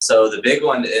So the big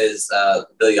one is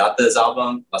Bilyata's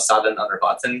album, Masadan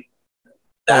Underbutton.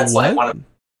 That's like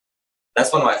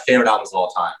that's one of my favorite albums of all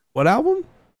time. What album?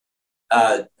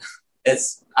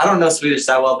 It's I don't know Swedish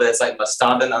that well, but it's like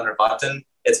Mastaden Underbutton.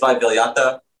 It's by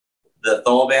Bilyata, the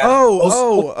Thol band.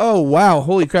 Oh, wow.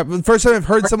 Holy crap. The first time I've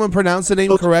heard someone pronounce the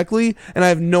name correctly, and I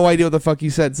have no idea what the fuck you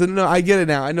said. So, no, I get it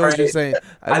now. I know what you're saying.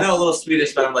 I know a little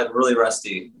Swedish, but I'm like really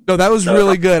rusty. No, that was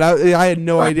really good. I had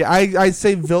no idea. I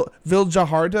say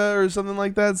Viljaharta or something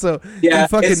like that, so you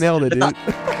fucking nailed it, dude.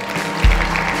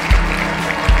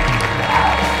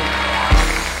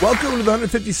 Welcome to the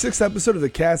 156th episode of the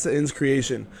Casa Inns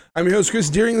Creation. I'm your host, Chris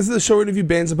Deering. This is the show where we interview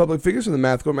bands and public figures from the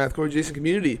mathcore adjacent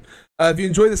community. If you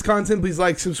enjoy this content, please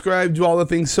like, subscribe, do all the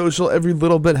things social. Every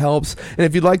little bit helps. And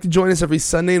if you'd like to join us every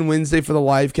Sunday and Wednesday for the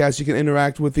live cast, you can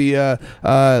interact with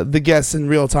the guests in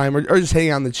real time or just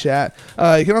hang out in the chat.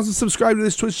 You can also subscribe to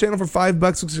this Twitch channel for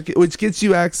 $5, which gets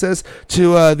you access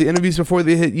to the interviews before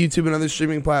they hit YouTube and other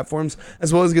streaming platforms,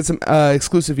 as well as get some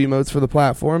exclusive emotes for the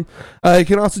platform. You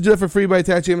can also do that for free by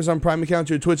attaching Amazon Prime account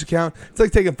to your Twitch account. It's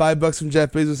like taking $5 from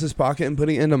Jeff Bezos' pocket and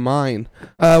putting it into mine.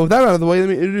 With that out of the way, let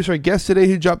me introduce our guest today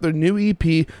who dropped their new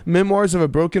EP, Memoirs of a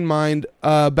Broken Mind,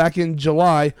 back in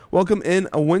July. Welcome in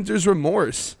A Winter's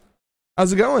Remorse.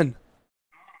 How's it going?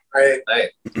 Hey.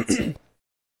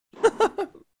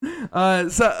 Tell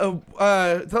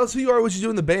us who you are, what you do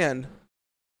in the band.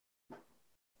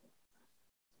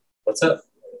 What's up?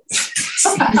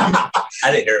 I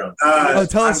didn't hear him.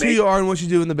 Tell us who you are and what you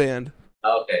do in the band.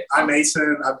 Okay. I'm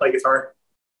Mason. I play guitar.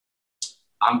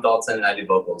 I'm Dalton, and I do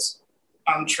vocals.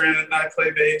 I'm Trent, and I play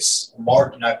bass.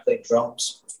 Mark, and I play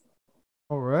drums.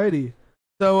 Alrighty.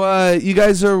 So, you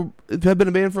guys have been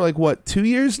a band for like what, 2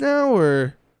 years now,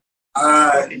 or?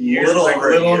 A little over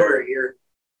a year.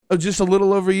 Oh, just a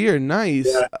little over a year. Nice.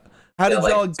 Yeah. How did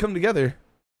y'all come together?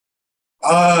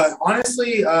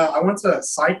 Honestly, I went to a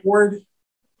psych ward,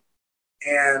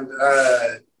 and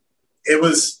it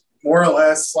was more or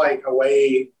less like a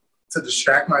way to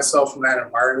distract myself from that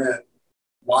environment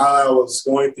while I was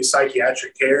going through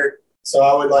psychiatric care. So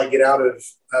I would like get out of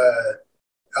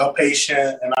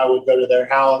outpatient and I would go to their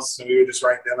house and we would just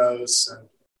write demos. And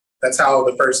that's how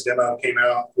the first demo came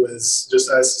out, was just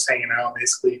us just hanging out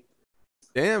basically.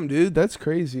 Damn, dude, that's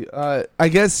crazy. I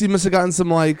guess you must have gotten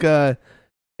some like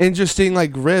interesting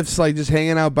like riffs, like just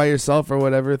hanging out by yourself or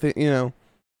whatever, throughout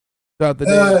the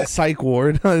day. Psych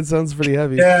ward. It sounds pretty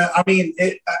heavy. Yeah, I mean,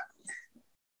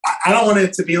 I don't want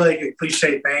it to be like a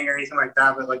cliche thing or anything like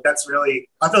that, but like that's really,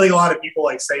 I feel like a lot of people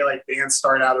like say like bands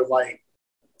start out of like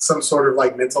some sort of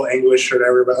like mental anguish or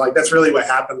whatever, but like that's really what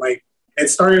happened. Like it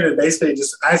started basically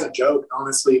just as a joke,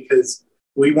 honestly, because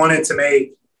we wanted to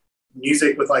make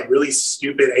music with like really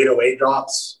stupid 808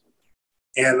 drops,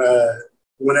 and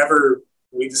whenever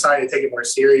we decided to take it more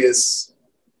serious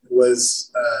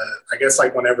was I guess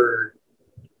like whenever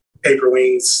Paper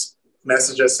Wings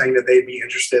messaged us saying that they'd be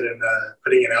interested in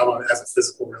putting it out on as a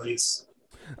physical release.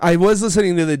 I was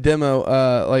listening to the demo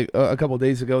like a couple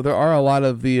days ago. There are a lot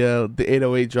of the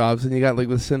 808 drops, and you got like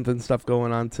the synth and stuff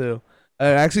going on too. It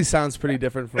actually sounds pretty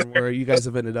different from where you guys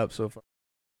have ended up so far.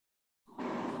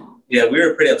 Yeah, we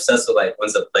were pretty obsessed with like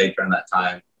Ones That Played during that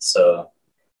time. So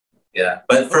yeah,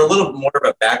 but for a little more of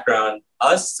a background,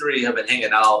 us three have been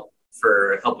hanging out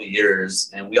for a couple of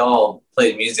years, and we all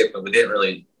played music, but we didn't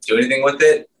really do anything with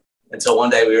it until one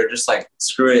day we were just like,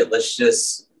 screw it, let's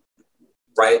just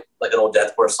write like an old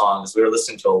deathcore song. We were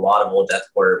listening to a lot of old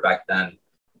deathcore back then,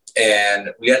 and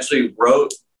we actually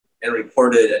wrote and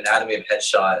recorded Anatomy of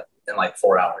Headshot in like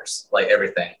 4 hours, like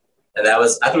everything. And that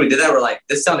was, after we did that, we're like,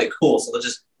 this sounded cool, so let's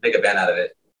just make a band out of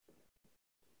it.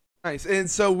 Nice. And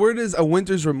so where does A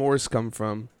Winter's Remorse come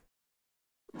from?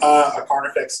 A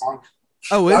Carnifex song.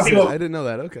 Oh, is it? I didn't know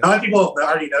that. Okay. A lot of people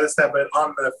already noticed that, but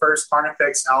on the first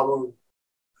Carnifex album,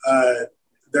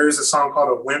 there's a song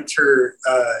called A Winter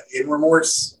in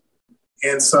Remorse.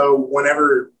 And so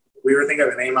whenever we were thinking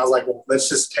of a name, I was like, well, let's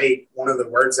just take one of the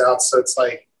words out. So it's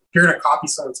like, if you're going to copy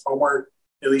someone's homework,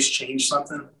 at least change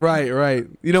something. Right.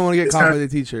 You don't want to get caught by the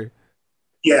teacher.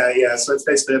 Yeah. So it's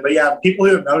basically it. But yeah, people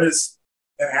who have noticed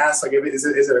and asked, like, is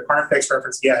it a Carnifex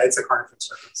reference? Yeah, it's a Carnifex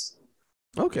reference.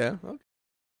 Okay.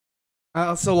 I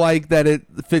also like that it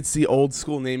fits the old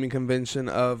school naming convention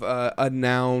of a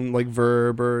noun like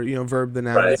verb, or verb the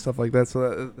noun, right, and stuff like that.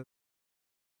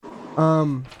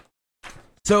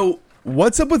 So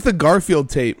what's up with the Garfield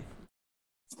tape?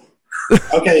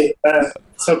 Okay,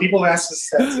 so people ask us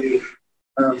that too.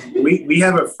 We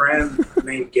have a friend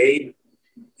named Gabe,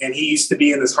 and he used to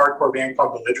be in this hardcore band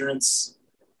called Belligerence,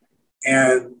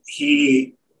 and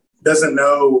he doesn't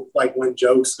know like when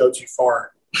jokes go too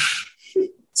far.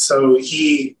 So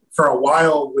he for a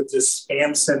while would just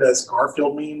spam send us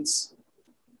Garfield memes.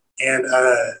 And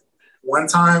one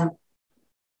time,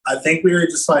 I think we were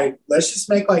just like, let's just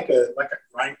make like a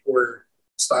grindcore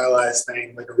stylized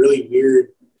thing, like a really weird,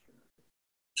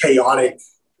 chaotic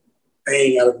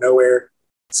thing out of nowhere.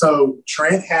 So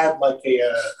Trent had like a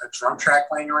drum track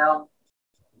laying around,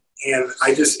 and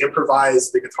I just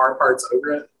improvised the guitar parts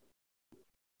over it.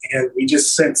 And we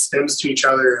just sent stems to each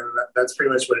other, and that's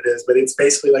pretty much what it is. But it's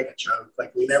basically like a joke.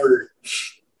 Like we never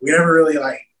really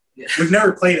like, we've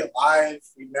never played it live.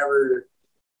 We've never.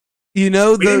 You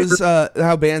know those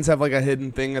how bands have like a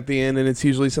hidden thing at the end, and it's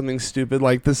usually something stupid.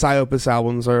 Like the Psyopus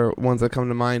albums are ones that come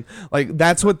to mind. Like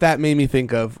that's what that made me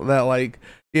think of. That like,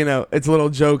 you know, it's a little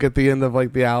joke at the end of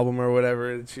like the album or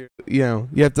whatever. It's, you know,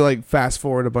 you have to like fast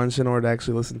forward a bunch in order to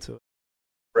actually listen to it.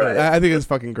 Right. I think it's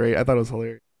fucking great. I thought it was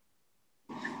hilarious.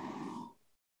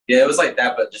 Yeah, it was like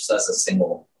that, but just as a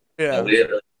single. Yeah. We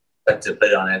didn't really expect to put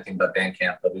it on anything but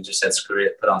Bandcamp, but we just said screw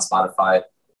it, put it on Spotify.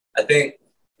 I think,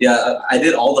 yeah, I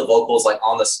did all the vocals like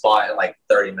on the spot in like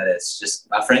 30 minutes. Just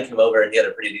my friend came over and he had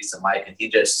a pretty decent mic, and he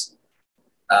just,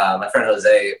 my friend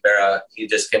Jose Vera, he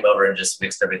just came over and just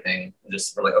mixed everything. And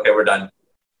just we're like, okay, we're done.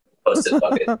 Post it,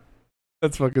 fuck it.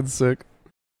 That's fucking sick.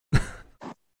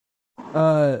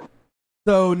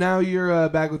 So now you're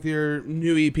back with your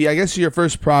new EP. I guess your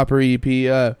first proper EP,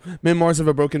 Remorse of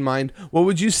a Broken Mind. What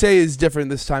would you say is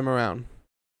different this time around?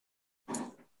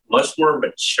 Much more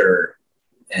mature,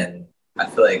 and I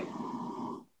feel like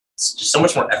it's just so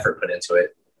much more effort put into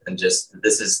it. And just,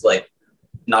 this is like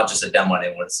not just a demo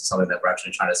anymore. This is something that we're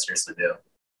actually trying to seriously do.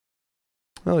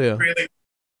 Oh yeah. Really,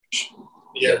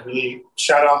 really.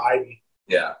 Shout out Ivy.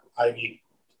 Yeah. Ivy.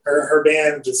 Her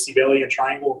band, the Sibelian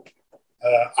Triangle.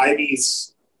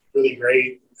 Ivy's really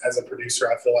great as a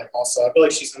producer. I feel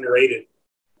like she's underrated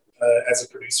as a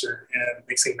producer and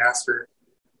mixing master.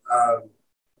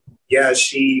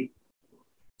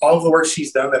 All of the work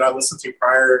she's done that I listened to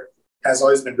prior has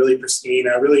always been really pristine.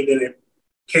 I really didn't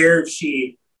care if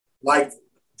she liked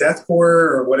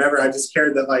deathcore or whatever. I just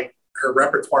cared that like her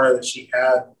repertoire that she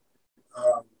had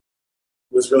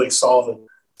was really solid.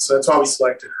 So that's why we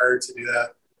selected her to do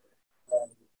that.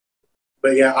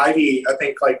 But yeah, Ivy, I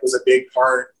think like was a big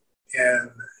part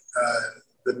in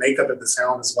the makeup of the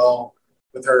sound as well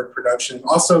with her production.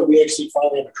 Also, we actually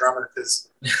finally have a drummer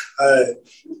because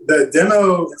the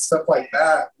demo and stuff like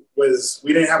that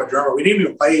we didn't have a drummer. We didn't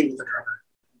even play with a drummer.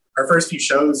 Our first few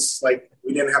shows, like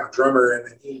we didn't have a drummer, and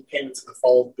then he came into the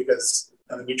fold because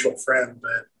of a mutual friend.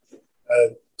 But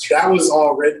that was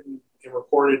all written and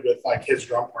recorded with like his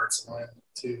drum parts in mind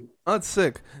too. Oh, that's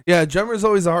sick. Yeah, drummer's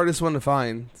always the hardest one to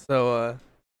find. So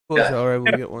cool as hell, we're able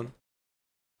to get one.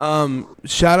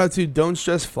 Shout out to Don't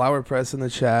Stress Flower Press in the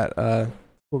chat.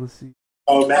 Cool to see.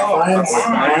 Oh, Matt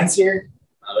Klein's here.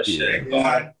 Oh shit.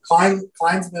 Yeah,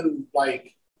 Klein's been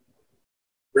like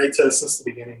great to us since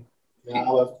the beginning. Yeah, I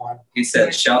love Klein. He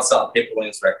said, shouts out Paper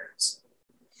Wings Records.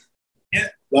 Yeah,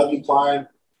 love you, Klein.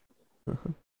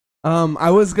 I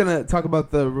was gonna talk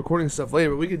about the recording stuff later,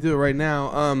 but we could do it right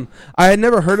now. I had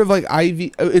never heard of like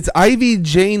Ivy. It's Ivy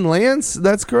Jane Lance.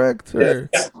 That's correct. Or?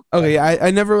 Yeah. Okay,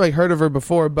 I never like heard of her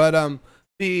before, but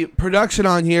the production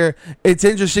on here, it's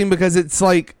interesting because it's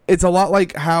a lot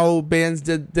like how bands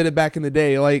did it back in the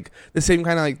day, like the same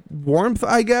kind of like warmth,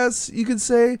 I guess you could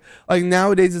say. Like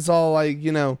nowadays, it's all like,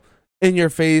 you know, in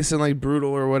your face and like brutal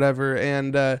or whatever,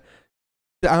 and I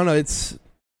don't know,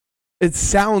 it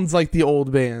sounds like the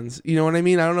old bands, you know what I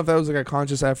mean? I don't know if that was like a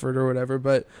conscious effort or whatever,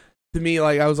 but to me,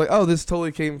 like I was like, oh, this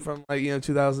totally came from like, you know,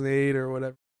 2008 or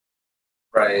whatever.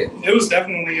 Right. It was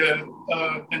definitely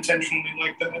intentionally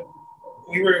like that.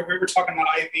 We were talking to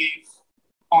Ivy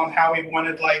on how we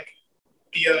wanted like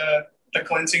the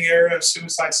cleansing era of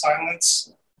Suicide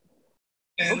Silence.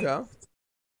 And Okay.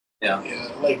 Yeah,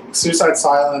 like Suicide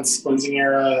Silence, cleansing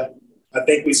era. I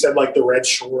think we said like the Red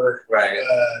Shore. Right.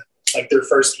 Like their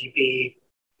first EP.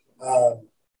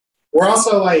 We're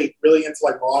also like really into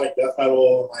like melodic death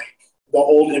metal, like the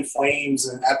old In Flames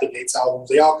and At the Gates albums.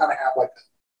 They all kind of have like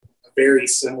a very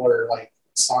similar like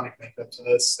sonic makeup to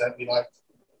this that we liked.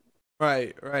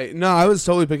 Right. No, I was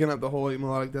totally picking up the whole like,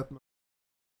 melodic death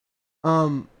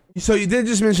metal. So you did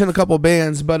just mention a couple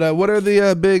bands, but what are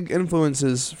the big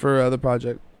influences for the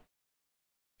project?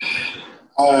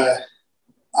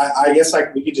 I guess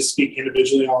like we could just speak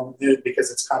individually on it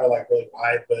because it's kind of like really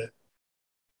wide, but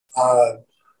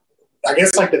I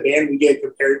guess like the band we get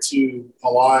compared to a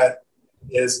lot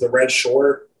is the Red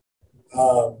Shore.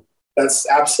 That's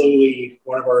absolutely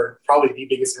one of our probably the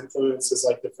biggest influences,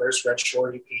 like the first Red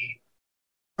Shore EP.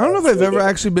 I don't know if I've ever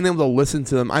actually been able to listen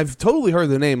to them. I've totally heard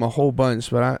the name a whole bunch,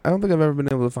 but I don't think I've ever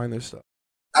been able to find their stuff.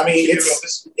 I mean,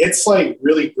 it's like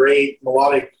really great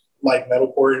melodic, like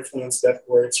metalcore influence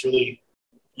deathcore. It's really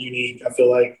unique, I feel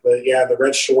like. But yeah, the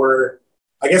Red Shore.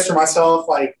 I guess for myself,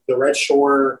 like the Red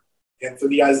Shore and For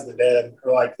the Eyes of the Dead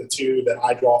are like the two that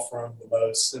I draw from the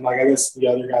most. And like I guess the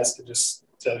other guys could just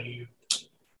tell you.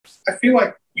 I feel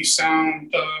like we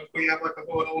have like a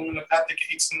little element of At the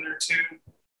Gates in there too.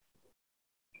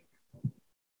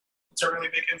 It's a really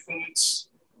big influence.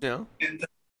 Yeah. And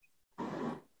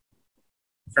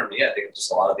For me, I think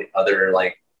just a lot of the other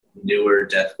like newer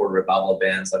deathcore revival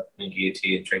bands like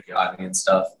Guillotine and Tracheotomy and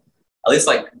stuff. At least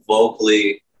like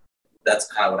vocally,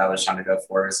 that's kind of what I was trying to go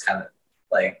for. Is kind of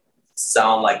like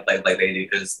sound like they do,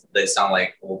 because they sound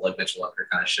like old like Mitchell Walker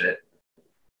kind of shit.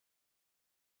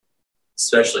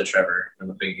 Especially Trevor and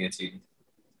the Big Guillotine.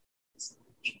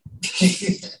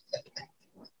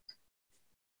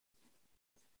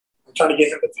 I'm trying to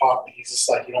get him to talk, but he's just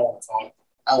like, you don't want to talk.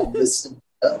 I don't listen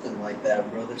to nothing like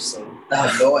that, brother. So I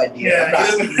have no idea. Yeah, I'm not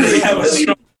he doesn't really have a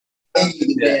strong- any of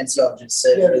the bands y'all just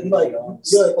said. Yeah, but you like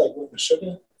with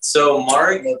Meshuggah? So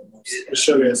Mark,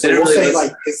 Meshuggah. So we'll say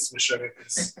like this is Meshuggah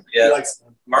because yeah, he likes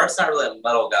them. Mark's not really a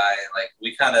metal guy. Like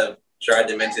we kind of dragged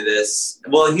him into this.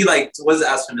 Well, he like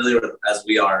wasn't as familiar with it as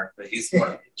we are, but he's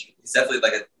definitely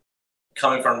like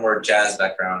coming from a more jazz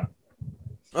background.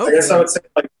 Okay. I guess I would say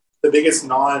like the biggest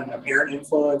non-apparent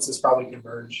influence is probably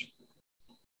Converge.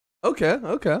 Okay.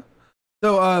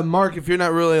 So, Mark, if you're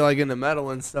not really like into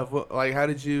metal and stuff, like how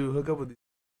did you hook up with these?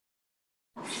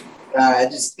 I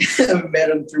just met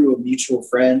him through a mutual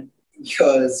friend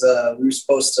because we were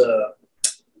supposed to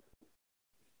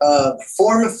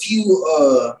perform a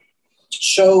few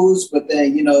shows, but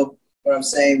then, you know what I'm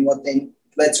saying, one thing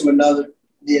led to another,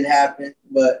 didn't happen,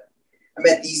 but I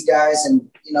met these guys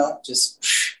and, you know, just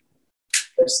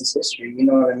rest is history, you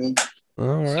know what I mean?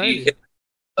 All right.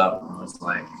 I was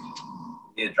like,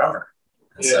 you need a drummer.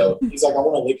 And Yeah. so He's like, I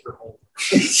want to lick your hole.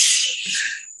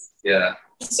 yeah.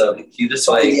 So he just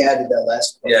So like he added that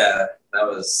last part. yeah, that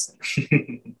was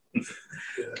he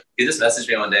just messaged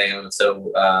me one day, and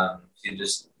so he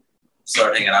just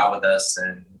started hanging out with us,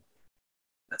 and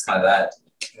that's kind of that.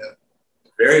 Yeah.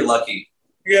 Very lucky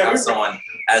to Yeah, have someone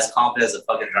as competent as a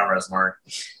fucking drummer as Mark.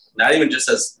 Not even just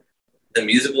as the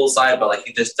musical side, but like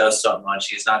he just does so much.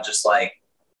 He's not just like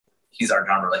he's our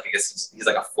drummer. Like I guess he's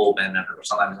like a full band member. Or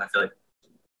sometimes I feel like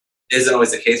it isn't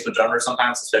always the case with drummers.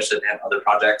 Sometimes, especially if they have other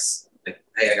projects. Like,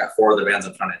 hey, I got 4 other bands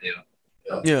I'm trying to do.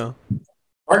 Yeah.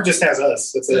 Mark just has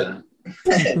us. That's it.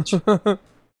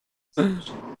 Yeah.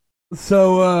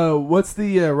 So, what's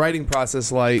the writing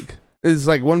process like? Is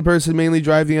like one person mainly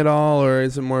driving it all, or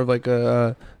is it more of like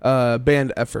a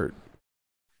band effort?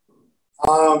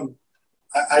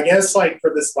 I guess like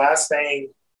for this last thing,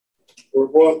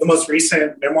 well, the most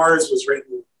recent Memoirs was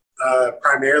written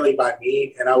primarily by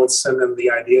me, and I would send them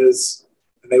the ideas,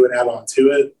 and they would add on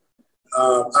to it.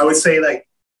 I would say like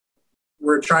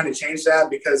we're trying to change that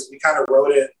because we kind of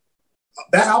wrote it.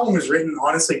 That album was written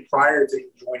honestly prior to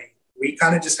joining. We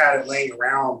kind of just had it laying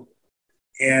around,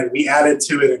 and we added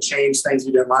to it and changed things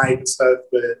we didn't like and stuff.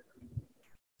 But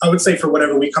I would say for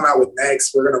whatever we come out with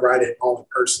next, we're going to write it all in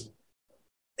person,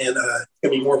 and it's going to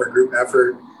be more of a group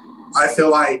effort. I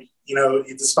feel like, you know,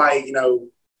 despite, you know,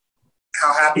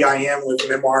 how happy I am with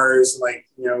Memoirs, like,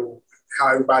 you know, how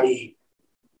everybody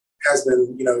has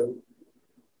been, you know,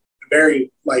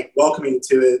 very like welcoming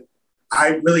to it.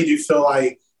 I really do feel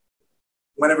like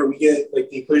whenever we get like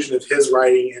the inclusion of his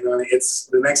writing, and it's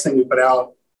the next thing we put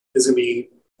out is going to be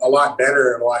a lot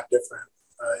better and a lot different.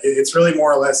 It's really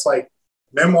more or less like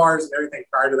Memoirs and everything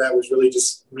prior to that was really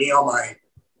just me on my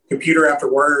computer after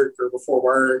work or before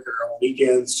work or on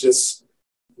weekends, just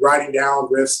writing down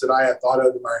riffs that I had thought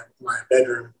of in my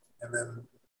bedroom and then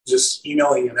just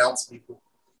emailing it out to people.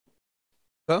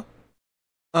 Huh?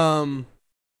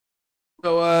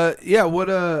 So, yeah, what,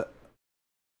 trying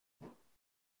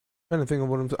to think of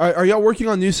what are y'all working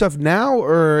on new stuff now,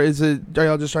 or are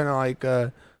y'all just trying to like,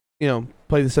 you know,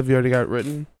 play the stuff you already got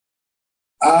written?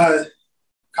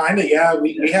 Kind of, yeah.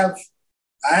 We have,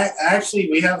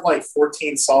 we have like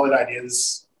 14 solid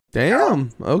ideas. Damn.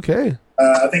 Okay.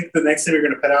 I think the next thing we're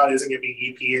going to put out isn't going to be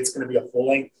an EP. It's going to be a full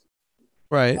length.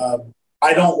 Right.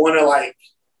 I don't want to like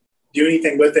do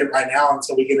anything with it right now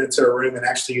until we get into a room and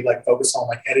actually like focus on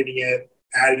like editing it,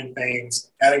 adding things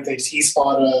he's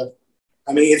thought of.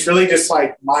 I mean, it's really just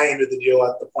like my end of the deal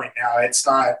at the point now. It's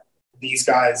not these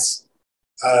guys.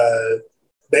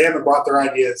 They haven't brought their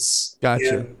ideas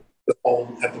in the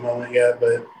fold at the moment yet,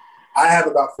 but I have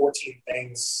about 14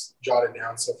 things jotted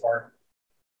down so far.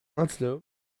 That's dope.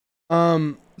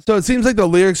 So it seems like the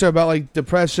lyrics are about like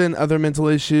depression, other mental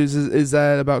issues. Is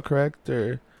that about correct,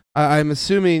 or? I'm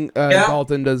assuming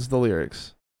Dalton does the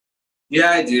lyrics.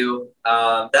 Yeah, I do.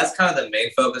 That's kind of the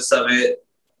main focus of it.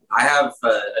 I have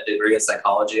a degree in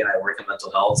psychology and I work in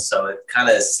mental health, so it kind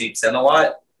of seeps in a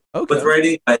lot with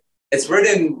writing. But it's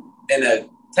written in a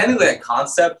technically a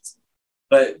concept,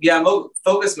 but yeah, I'm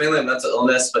focused mainly on mental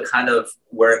illness, but kind of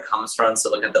where it comes from. So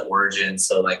look at the origin,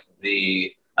 so like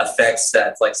the effects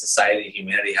that like society,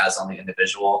 humanity has on the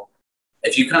individual.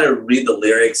 If you kind of read the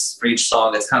lyrics for each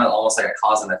song, it's kind of almost like a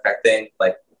cause and effect thing.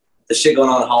 Like the shit going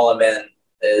on in Hall of Men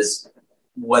is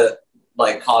what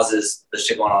like causes the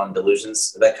shit going on in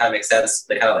Delusions. That kind of makes sense.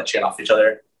 They kind of like chain off each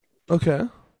other. Okay.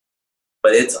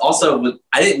 But it's also,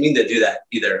 I didn't mean to do that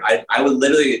either. I would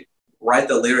literally write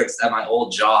the lyrics at my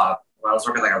old job when I was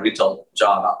working like a retail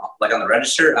job, like on the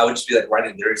register. I would just be like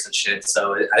writing lyrics and shit.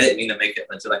 So I didn't mean to make it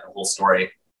into like a whole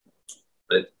story,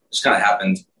 but it just kind of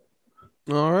happened.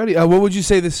 Alrighty. What would you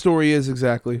say this story is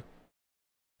exactly?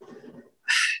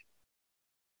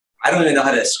 I don't even know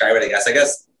how to describe it. I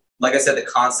guess, like I said, the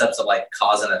concepts of like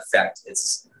cause and effect.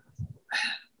 It's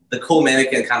the Cool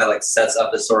Mannequin kind of like sets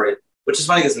up the story, which is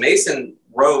funny because Mason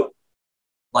wrote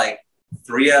like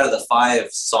 3 out of the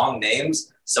 5 song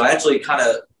names. So I actually kind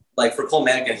of like for Cool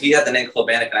Mannequin, he had the name Cool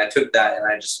Mannequin. I took that and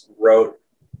I just wrote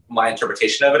my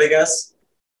interpretation of it, I guess.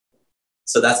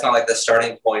 So that's kind of like the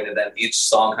starting point, and then each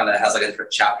song kind of has like a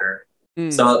different chapter.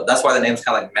 So that's why the name's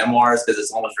kind of like Memoirs, because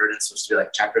it's almost written supposed to be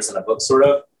like chapters in a book, sort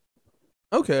of.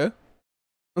 Okay,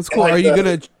 that's cool. Like Are you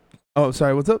gonna? Oh,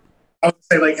 sorry. What's up? I would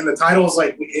say like in the titles,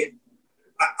 like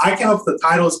I come up with the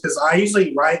titles because I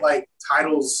usually write like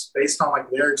titles based on like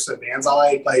lyrics of bands I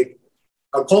like. Like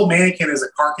a Cold Mannequin is a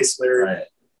Carcass lyric.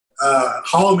 Right.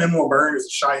 Hollow Men Will Burn is a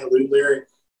Shy Halud lyric.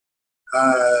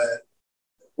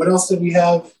 What else did we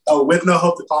have? Oh, With No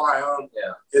Hope to Call My Own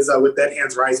is With Dead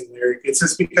Hands Rising lyric. It's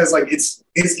just because like it's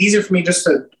easier for me just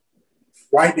to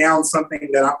write down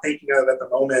something that I'm thinking of at the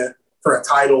moment for a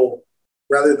title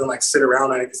rather than like sit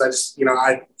around on it, because I just,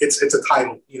 it's a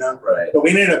title, Right. But we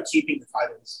ended up keeping the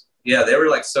titles. Yeah, they were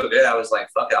like so good. I was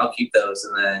like, fuck it, I'll keep those.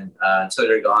 And then Until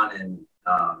You're Gone and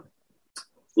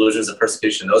Illusions of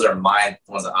Persecution, those are my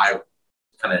ones that I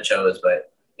kind of chose.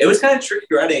 But it was kind of tricky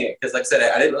writing it because, like I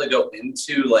said, I didn't really go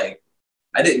into like,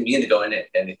 I didn't mean to go into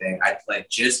anything. I like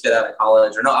just got out of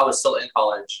college, or no, I was still in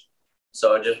college.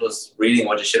 So I just was reading a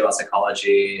bunch of shit about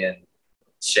psychology and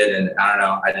shit. And I don't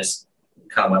know, I just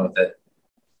kind of went with it.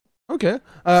 Okay.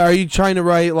 Are you trying to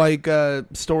write like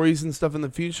stories and stuff in the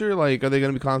future? Like, are they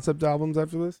going to be concept albums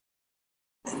after this?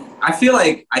 I feel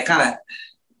like I kind of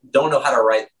don't know how to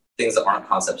write things that aren't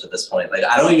concepts at this point. Like,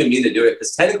 I don't even mean to do it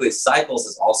because technically Cycles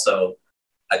is also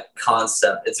a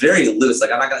concept. It's very loose.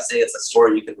 Like, I'm not going to say it's a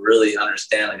story you can really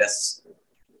understand. I guess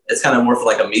it's kind of more for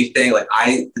like a me thing. Like,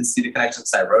 I can see the connection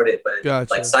because I wrote it, but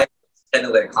like Cycles is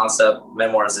technically a concept.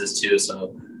 Memoirs is too.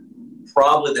 So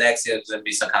probably the next thing is going to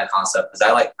be some kind of concept because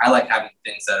I like having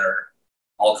things that are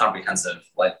all comprehensive,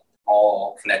 like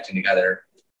all connecting together.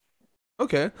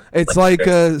 Okay, it's like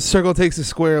Circle Takes a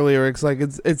Square lyrics. Like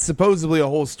it's supposedly a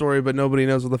whole story, but nobody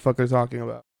knows what the fuck they're talking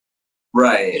about.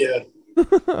 Right. Yeah.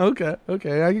 okay.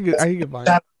 I can get behind.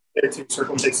 There too.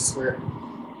 Circle Takes a Square.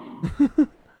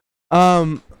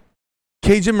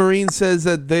 Cajun Marine says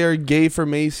that they are gay for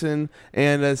Mason,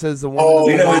 and says the one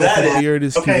with the beard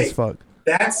is cute as fuck.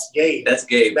 That's Gabe. That's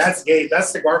Gabe. That's Gabe.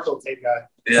 That's the Garfield tape guy.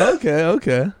 Yeah.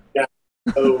 Okay. Yeah.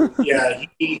 So yeah,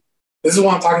 this is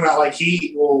what I'm talking about. Like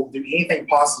he will do anything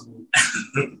possible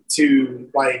to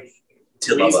like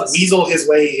weasel his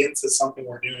way into something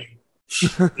we're doing,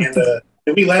 and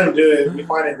if we let him do it, we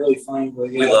find it really funny. But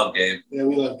we love Gabe. Yeah,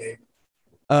 we love Gabe.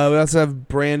 We also have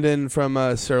Brandon from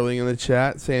Sterling in the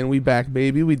chat saying, "We back,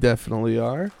 baby. We definitely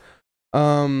are."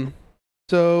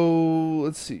 So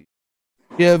let's see.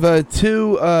 You have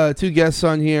two guests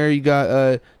on here. You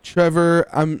got Trevor.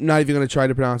 I'm not even going to try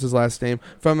to pronounce his last name.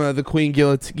 From the Queen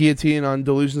Guillotine on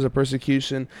Delusions of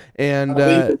Persecution, and I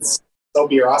believe it's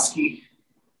Sobieski.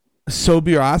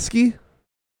 Sobieski?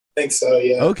 I think so.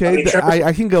 Yeah. Okay,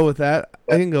 I can go with that.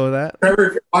 I can go with that. Trevor,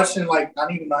 if you're watching, like I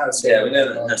don't even know how to say. Yeah, we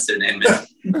know that's their name.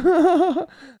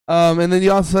 And then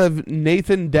you also have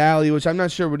Nathan Daly, which I'm not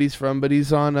sure what he's from, but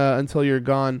he's on Until You're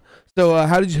Gone. So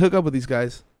how did you hook up with these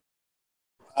guys?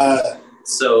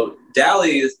 So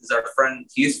Daly is our friend.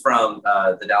 He's from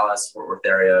the Dallas-Fort Worth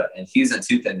area, and he's in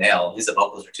Tooth and Nail. He's a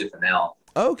vocalist for Tooth and Nail.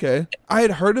 Okay. I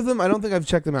had heard of them. I don't think I've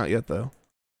checked them out yet, though.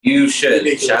 You should.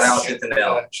 Shout out Tooth and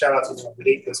Nail. Shout out to them.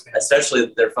 Ridiculous, man.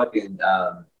 Especially their fucking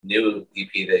new EP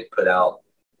they put out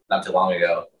not too long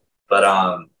ago.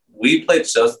 But we played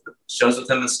shows with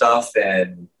him and stuff,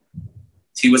 and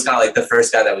he was kind of like the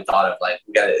first guy that we thought of. Like,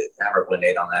 we got to have our boy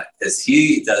Nate on that because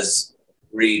he does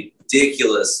read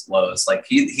ridiculous flows. Like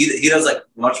he does like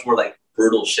much more like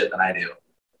brutal shit than I do.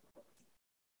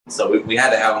 So we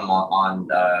had to have him on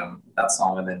that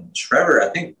song. And then Trevor, I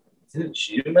think, didn't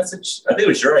you message? I think it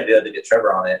was your idea to get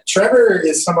Trevor on it. Trevor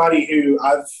is somebody who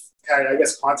I've had, I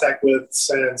guess, contact with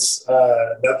since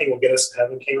Nothing Will Get Us to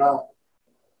Heaven came out,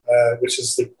 which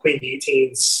is the Queen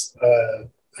Guillotine's,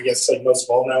 I guess, like most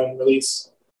well-known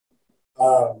release.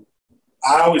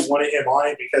 I always wanted him on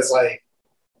it because, like,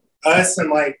 us and,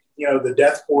 like, you know, the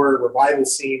deathcore revival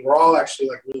scene, we're all actually,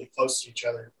 like, really close to each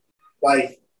other.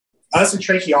 Like, us and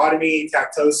Tracheotomy,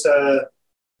 Tactosa,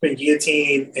 Queen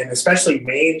Guillotine, and especially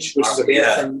Mange, which is a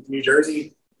band from New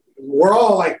Jersey, we're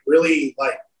all, like, really,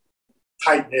 like,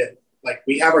 tight-knit. Like,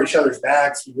 we have each other's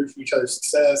backs. We root for each other's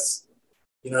success.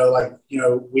 You know, like, you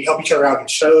know, we help each other out at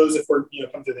shows if we're, you know,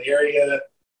 come to the area.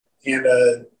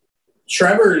 And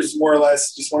Trevor is more or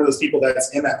less just one of those people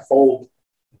that's in that fold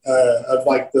of,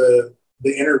 like, the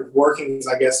inner workings,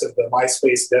 I guess, of the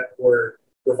MySpace deathcore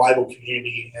revival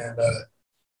community. And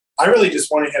I really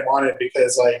just wanted him on it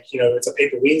because, like, you know, it's a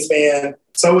Paper Wings band.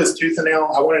 So is Tooth and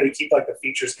Nail. I wanted to keep, like, the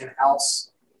features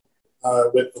in-house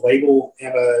with the label.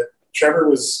 And Trevor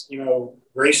was, you know,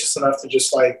 gracious enough to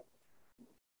just, like,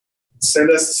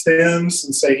 send us the stems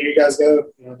and say, here you guys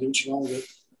go. You know, do what you want with it.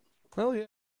 Hell yeah.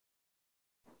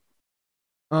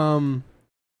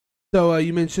 So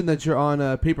you mentioned that you're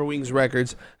on Paper Wings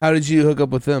Records. How did you hook up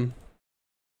with them?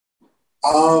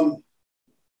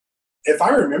 If I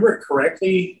remember it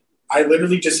correctly, I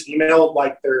literally just emailed,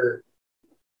 like,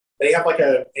 they have, like,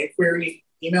 a inquiry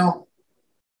email,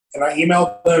 and I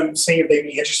emailed them saying if they'd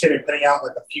be interested in putting out,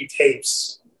 like, a few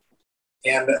tapes.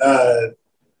 And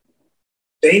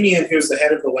Damien, who's the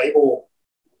head of the label,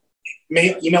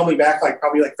 emailed me back, like,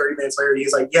 probably like 30 minutes later.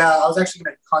 He's like, yeah, I was actually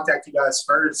going to contact you guys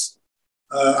first.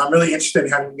 I'm really interested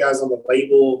in having you guys on the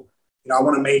label. You know, I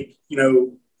want to make, you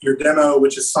know, your demo,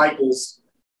 which is Cycles.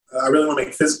 I really want to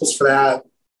make physicals for that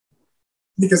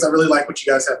because I really like what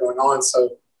you guys have going on.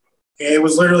 So it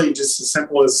was literally just as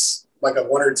simple as, like, a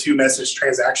 1 or 2 message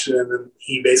transaction, and then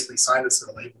he basically signed us to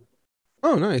the label.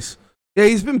 Oh, nice. Yeah,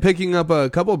 he's been picking up a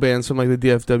couple bands from, like, the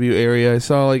DFW area. I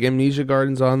saw, like, Amnesia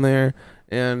Gardens on there,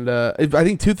 and I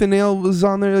think Tooth and Nail was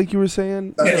on there, like you were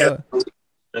saying. Yeah.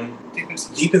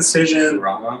 Deep Incision,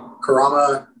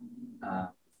 Karama.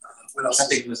 What else? I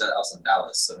think it was else in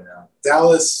Dallas. So yeah.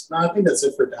 Dallas. No, I think that's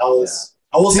it for Dallas.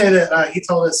 Yeah. I will say that he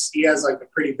told us he has, like, a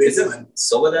pretty big one.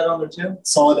 Soledad on there too?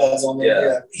 Soledad's on there,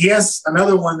 yeah. He has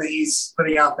another one that he's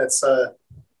putting out that's,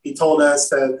 he told us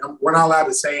that we're not allowed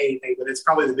to say anything, but it's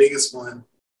probably the biggest one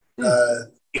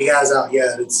he has out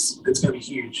yet. It's going to be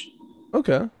huge.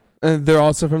 Okay. And they're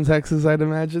also from Texas, I'd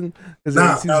imagine?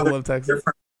 Because they love Texas.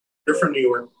 They're from New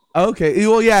York. Okay.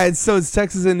 Well, yeah, it's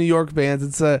Texas and New York bands.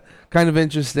 It's kind of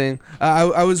interesting.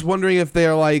 I was wondering if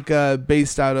they're, like,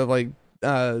 based out of, like,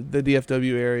 the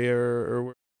DFW area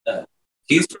or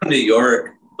he's from New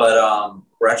York, but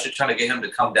we're actually trying to get him to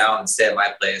come down and stay at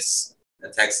my place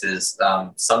in Texas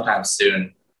sometime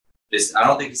soon. I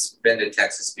don't think he's been to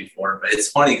Texas before, but it's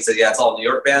funny because, yeah, it's all New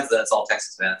York bands, then it's all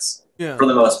Texas bands. Yeah. For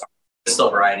the most part. There's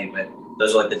still variety, but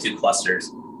those are, like, the 2 clusters.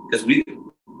 Because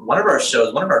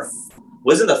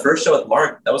wasn't the first show with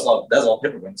Mark, that was all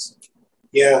Paper Wings.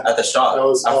 Yeah. At the shop.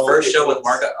 Our first show with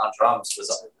Mark on drums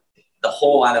was the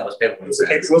whole lineup was Paper Wings.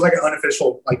 It was like an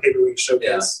unofficial, like, Paper Wings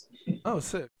showcase. Yeah. Oh,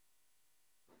 sick.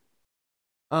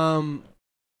 So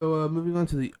moving on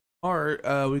to the art,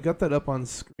 we got that up on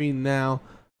screen now.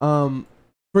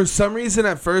 For some reason,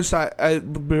 at first, it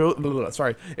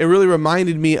really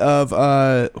reminded me of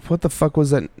what the fuck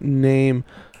was that name?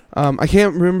 I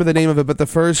can't remember the name of it, but the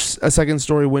first A Second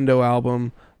Story Window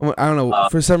album. I don't know.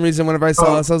 For some reason, whenever I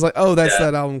saw this, I was like, "Oh, that's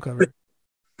that album cover."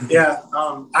 Yeah,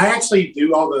 I actually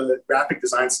do all the graphic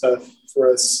design stuff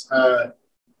for us.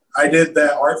 I did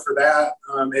the art for that,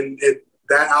 and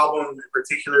that album in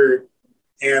particular,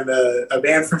 and a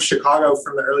band from Chicago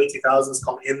from the early 2000s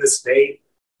called In This Day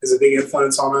is a big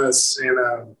influence on us,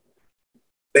 and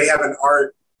they have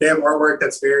artwork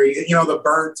that's very, you know, the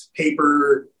burnt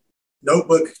paper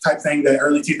notebook type thing that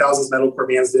early 2000s metalcore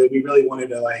bands did. We really wanted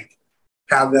to, like,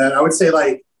 have that. I would say,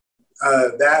 like,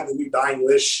 that the new Dying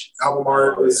Wish album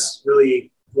art was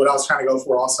really what I was trying to go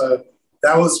for. Also,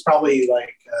 that was probably,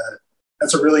 like,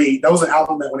 that was an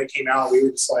album that when it came out, we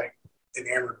were just, like,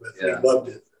 enamored with. Yeah. We loved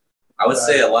it. I would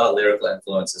say a lot of lyrical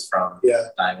influences from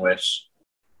Dying Wish.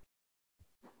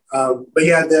 But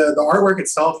yeah, the artwork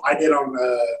itself I did on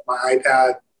my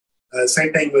iPad.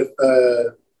 Same thing with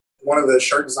one of the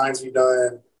shirt designs we've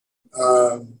done.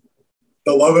 The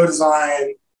logo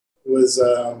design was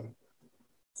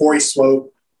Corey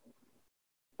Swope.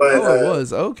 But, it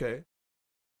was? Okay.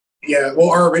 Yeah, well,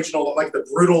 our original, like the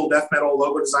brutal death metal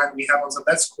logo design we have on stuff,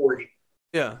 that's Corey.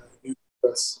 Yeah.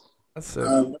 That's sick.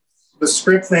 The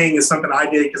script thing is something I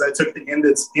did because I took the in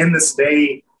this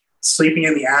day, sleeping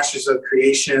in the ashes of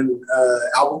creation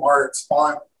album art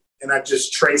font, and I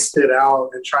just traced it out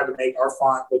and tried to make our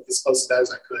font look as close to that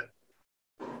as I could.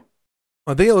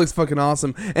 I think it looks fucking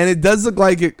awesome, and it does look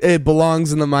like it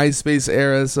belongs in the MySpace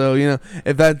era. So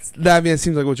if that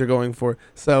seems like what you're going for.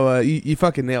 So you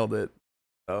fucking nailed it.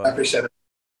 I appreciate it.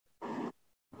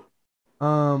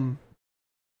 So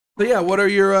yeah, what are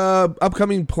your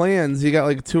upcoming plans? You got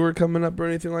like a tour coming up or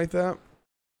anything like that?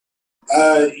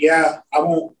 Yeah, I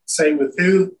won't say with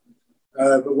who,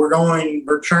 but we're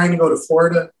trying to go to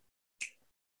Florida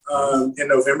in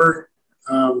November.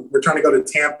 We're trying to go to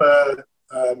Tampa,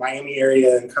 Miami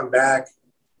area and come back.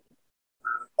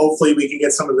 Hopefully we can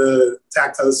get some of the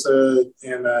Tactosa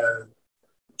and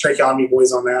Tracheotomy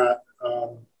boys on that.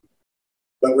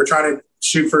 But we're trying to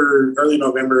shoot for early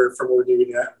November from where we're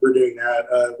doing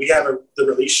that. We have the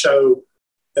release show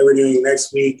that we're doing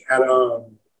next week at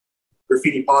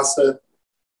Graffiti Pasta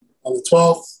on the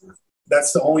 12th.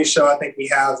 That's the only show I think we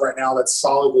have right now that's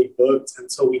solidly booked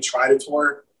until we try to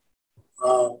tour.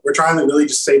 We're trying to really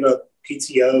just save up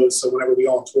PTO, so whenever we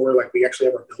go on tour, like we actually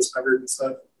have our bills covered and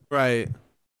stuff. Right.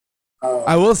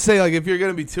 I will say, like, if you're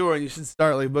gonna be touring, you should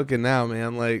start like booking now,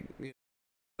 man. Like,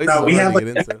 no, we have like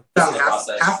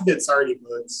half of it's already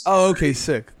booked. Oh, okay,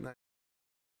 sick. Nice.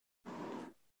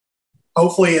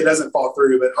 Hopefully, it doesn't fall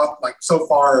through, but like so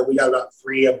far, we got about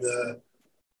 3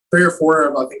 or 4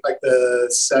 of I think like the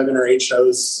 7 or 8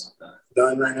 shows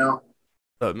done right now.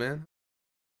 What's up, man?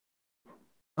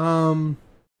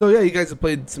 So yeah, you guys have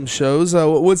played some shows.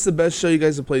 What's the best show you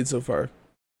guys have played so far?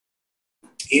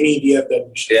 Any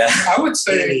DFW show. Yeah, I would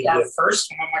say our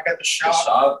first one, like at the shop. The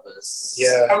shop was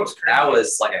that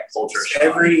was like a culture shock.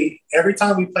 Every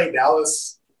time we play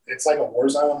Dallas, it's like a war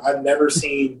zone. I've never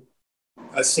seen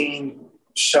a scene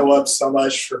show up so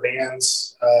much for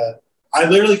bands. I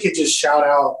literally could just shout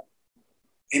out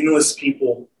endless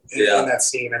people in that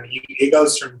scene. I mean, it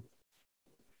goes from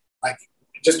like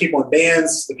just people in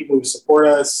bands, the people who support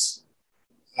us,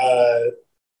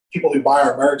 people who buy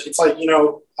our merch. It's like,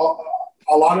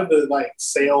 a lot of the like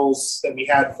sales that we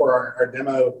had for our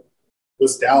demo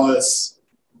was Dallas.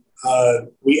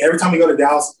 Every time we go to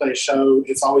Dallas to play a show,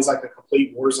 it's always like a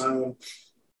complete war zone.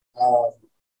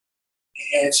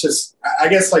 And it's just, I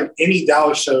guess like any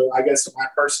Dallas show, I guess my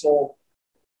personal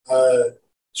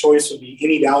choice would be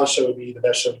any Dallas show would be the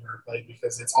best show we've ever played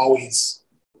because it's always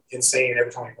insane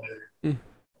every time we play there.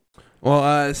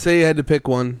 Well, say you had to pick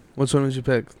one. Which one would you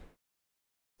pick?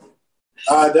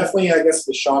 Definitely, I guess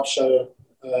the shop show.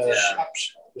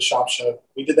 The shop show.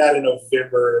 We did that in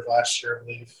November of last year, I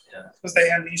believe. Yeah, because they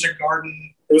had Leisure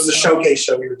Garden. It was the showcase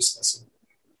show we were discussing.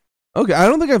 Okay, I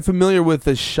don't think I'm familiar with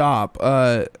the shop.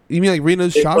 You mean like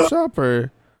Reno's shop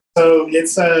or? So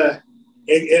it's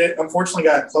it unfortunately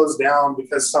got closed down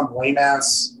because some lame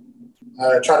ass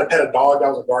tried to pet a dog that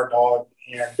was a guard dog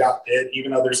and got bit,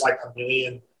 even though there's like a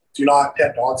million do not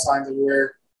pet dog signs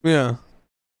everywhere. Yeah.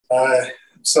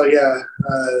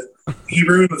 He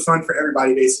ruined the fun for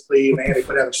everybody basically, and they had to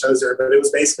quit having shows there. But it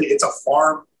was basically, it's a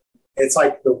farm. It's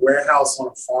like the warehouse on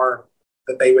a farm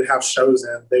that they would have shows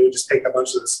in. They would just take a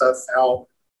bunch of the stuff out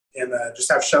and just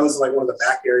have shows in like one of the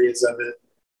back areas of it.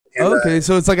 And,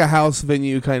 so it's like a house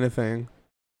venue kind of thing.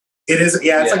 It is,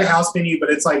 it's like a house venue, but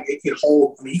it's like it could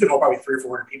hold. I mean, you could hold probably 300 or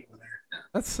 400 people in there.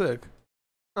 That's sick.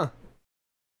 Huh.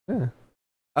 Yeah.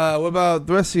 What about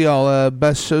the rest of y'all?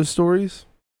 Best show stories?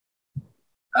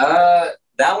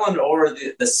 That one or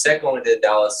the second one we did in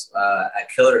Dallas at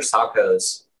Killer's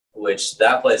Tacos, which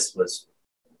that place was,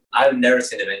 I've never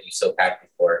seen a venue so packed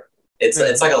before. It's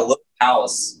like a little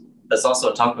house that's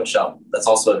also a taco shop that's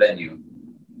also a venue.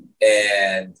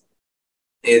 And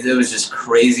it was just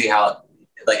crazy how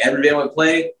like every band would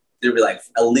play, there'd be like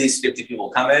at least 50 people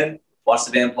come in, watch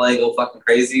the band play, go fucking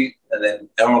crazy, and then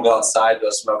everyone would go outside, go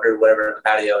smoke or whatever in the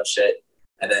patio and shit.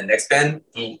 And then next band,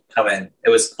 come in. It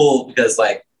was cool because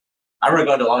like I remember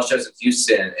going to a lot of shows in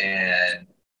Houston and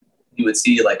you would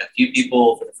see like a few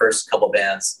people for the first couple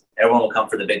bands. Everyone would come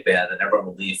for the big band and everyone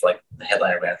would leave like the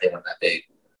headliner band if they weren't that big.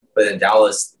 But in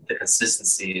Dallas, the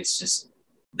consistency is just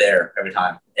there every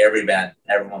time. Every band,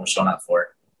 everyone was showing up for it.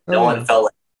 No one felt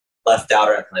like left out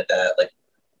or anything like that. Like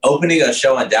opening a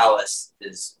show in Dallas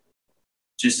is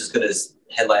just as good as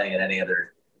headlining in any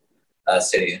other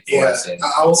city. Yeah,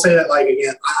 I will say that like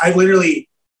again,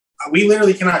 we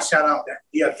literally cannot shout out that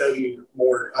DFW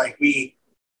more. Like we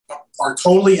are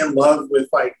totally in love with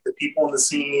like the people in the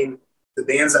scene, the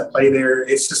bands that play there.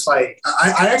 It's just like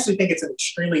I actually think it's an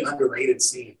extremely underrated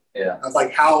scene. Yeah. of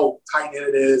like how tight knit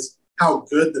it is, how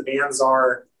good the bands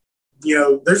are. You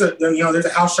know, there's a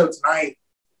house show tonight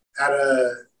at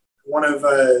one of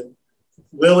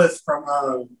Lilith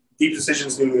from Deep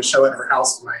Decisions doing a show at her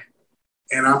house tonight,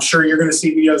 and I'm sure you're going to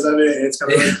see videos of it, and it's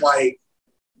going to look like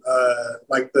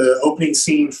the opening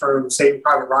scene from Saving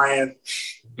Private Ryan,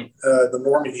 the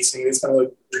Normandy scene. It's going to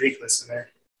look ridiculous in there.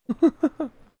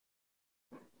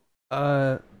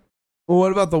 Well,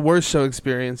 what about the worst show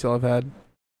experience y'all have had?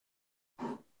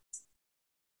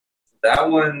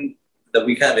 That one that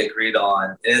we kind of agreed on,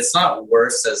 and it's not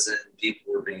worse as in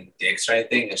people were being dicks or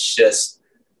anything. It's just,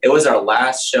 it was our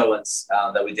last show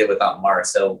that we did without Mark.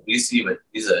 So we used to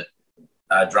use a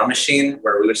drum machine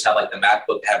where we would just have like the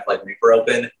MacBook have like Reaper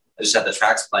open and just have the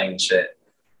tracks playing and shit.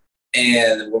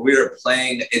 And when we were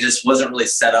playing, it just wasn't really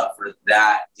set up for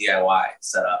that DIY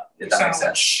setup. If that makes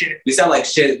sense. Shit. We sound like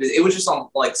shit. It was just on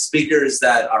like speakers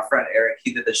that our friend Eric,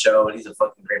 he did the show and he's a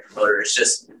fucking great promoter. It's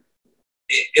just,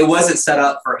 it wasn't set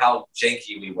up for how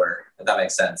janky we were, if that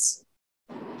makes sense.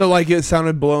 So like it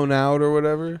sounded blown out or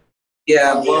whatever?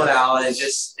 Yeah, blown out.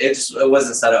 It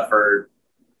wasn't set up for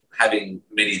having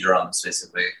MIDI drums,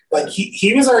 basically. Like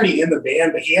he was already in the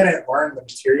band, but he hadn't learned the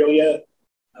material yet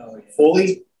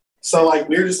fully. So like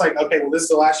we were just like, okay, well this is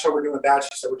the last show we're doing without you,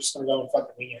 so we're just gonna go and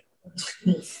fucking wing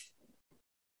it.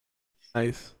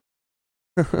 Nice.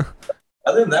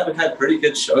 Other than that, we've had pretty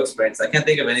good show experience. I can't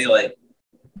think of any like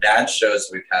bad shows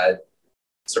we've had.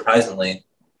 Surprisingly,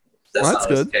 that's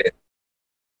good.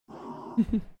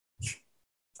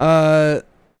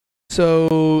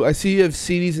 So I see you have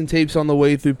CDs and tapes on the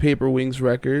way through Paper Wings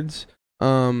Records.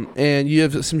 And you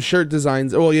have some shirt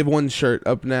designs. Well, you have one shirt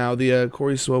up now, the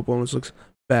Corey Swope one, which looks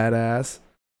badass.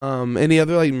 Any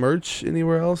other like merch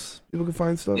anywhere else people can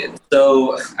find stuff? Yeah,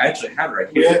 so I actually have it right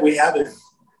here. Yeah, we have it.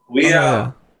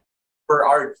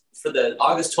 For the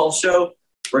August 12th show,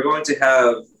 we're going to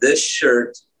have this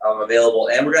shirt available,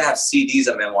 and we're going to have CDs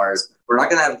of Memoirs. We're not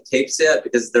going to have tapes yet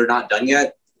because they're not done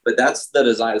yet, but that's the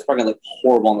design. It's probably going to look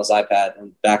horrible on this iPad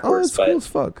and backwards. Oh, that's cool as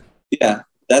fuck. Yeah,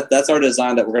 that's our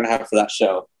design that we're going to have for that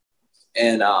show.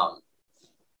 And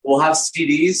we'll have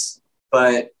CDs,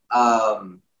 but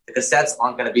the cassettes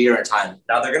aren't going to be here in time.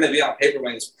 Now, they're going to be on Paper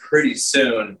Wings pretty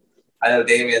soon. I know,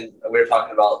 Damien, we were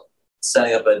talking about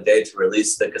setting up a day to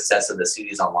release the cassettes and the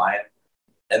CDs online.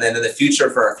 And then in the future,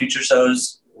 for our future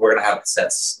shows, we're going to have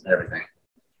cassettes and everything.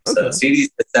 Okay. So CDs,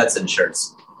 cassettes, and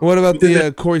shirts. What about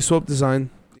the Corey Swope design?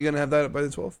 You going to have that up by the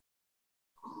 12th?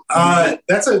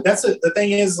 The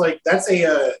thing is, like, that's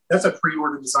a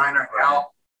pre-order design right now.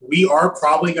 We are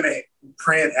probably going to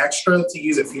print extra to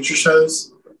use at future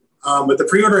shows. But the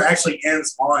pre-order actually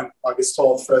ends on August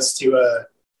 12th for us to,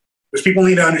 which people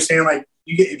need to understand, like,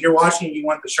 if you're watching and you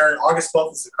want the shirt, August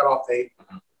 12th is the cutoff date.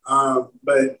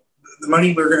 But the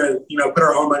money, we're going to, put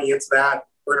our own money into that.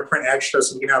 We're going to print extra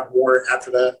so we can have more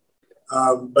after that.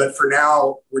 But for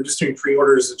now, we're just doing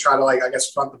pre-orders to try to, like, I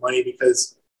guess, front the money,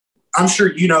 because I'm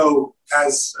sure,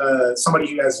 as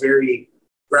somebody who has very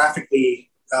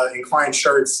graphically inclined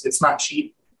shirts, it's not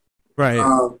cheap. Right.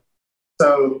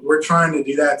 So we're trying to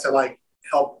do that to, like,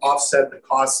 help offset the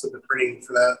costs of the printing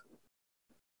for that.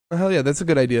 Oh, hell yeah, that's a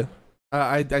good idea.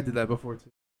 I did that before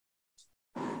too.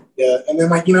 Yeah, and then,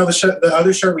 like, the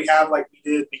other shirt we have, like, we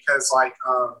did because, like,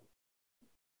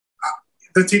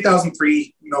 the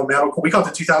 2003 metalcore, we call it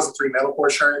the 2003 metalcore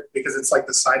shirt because it's like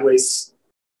the sideways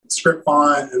script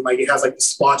font and, like, it has like the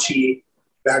splotchy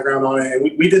background on it. And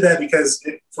we did that because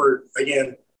for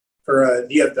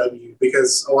DFW,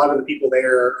 because a lot of the people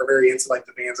there are very into, like,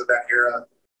 the bands of that era,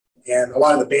 and a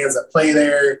lot of the bands that play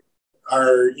there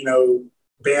are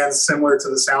bands similar to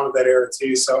the sound of that era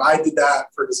too. So I did that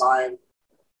for design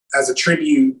as a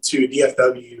tribute to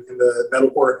DFW and the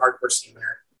metalcore and hardcore scene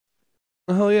there.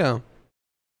 Oh, hell yeah.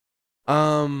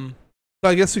 So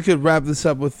I guess we could wrap this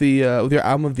up with the with your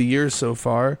album of the year so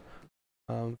far.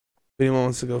 If anyone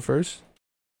wants to go first?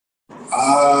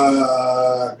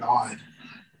 God.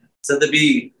 So that'd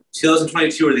be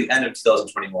 2022 or the end of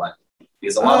 2021.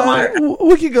 Because a lot of mine.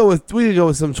 We could go with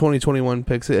some 2021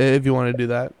 picks if you want to do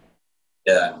that.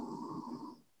 Yeah.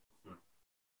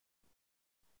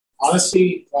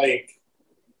 Honestly, like,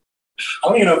 I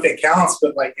don't even know if it counts,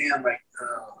 but, like, man, like,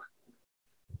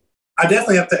 I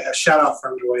definitely have to shout out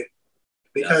Firmjoy,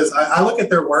 because I look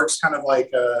at their works kind of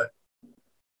like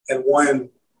in one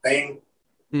thing.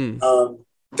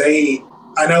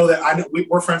 I know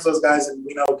we're friends with those guys, and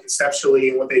we know conceptually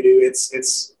and what they do.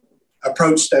 It's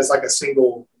approached as like a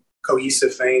single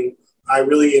cohesive thing. I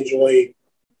really enjoy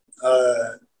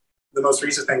the most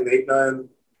recent thing they've done.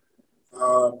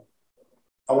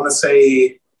 I want to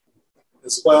say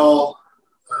as well,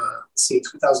 let's see,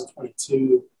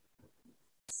 2022.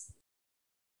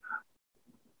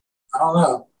 I don't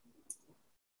know.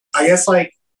 I guess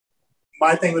like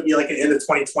my thing would be like an end of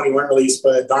 2021 release,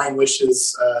 but Dying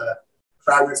Wishes,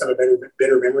 Fragments of a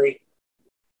Bitter Memory.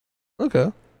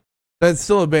 Okay. That's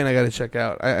still a band I got to check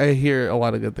out. I hear a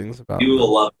lot of good things about You it.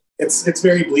 will love it. It's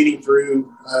very bleeding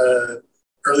through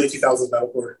early 2000s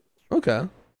metalcore. Okay.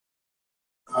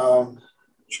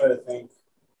 Try to think.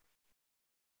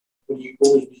 What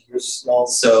would be your small?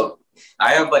 So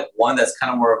I have like one that's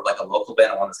kind of more of like a local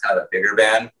band and one that's kind of a bigger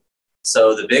band.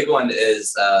 So the big one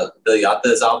is Bill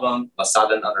Yatta's album,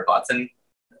 Masadan Under Button.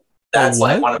 That's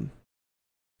like one of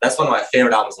my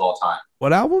favorite albums of all time.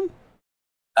 What album?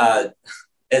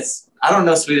 It's I don't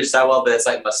know Swedish that well, but it's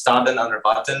like Mastaden Under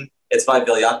Button. It's by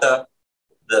Bill Yatta,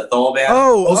 the Thole band.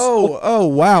 Oh,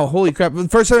 wow. Holy crap. The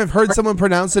first time I've heard someone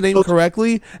pronounce the name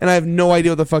correctly, and I have no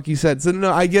idea what the fuck he said. So,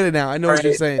 no, I get it now. I know what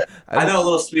you're saying. I know a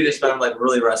little Swedish, but I'm like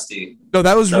really rusty. No,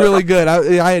 that was really good.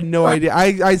 I had no idea.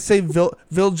 I say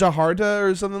Viljaharta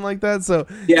or something like that, so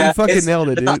yeah, you fucking nailed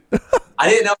it, dude. I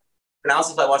didn't know pronounce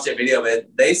it until I watched that video, but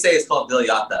they say it's called Bill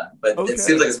Yatta, but it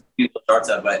seems like it's people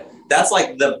Jarta. But that's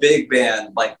like the big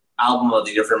band like album of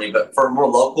the year for me. But for more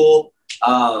local,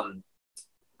 I'm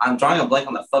drawing a blank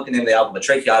on the fucking name of the album, but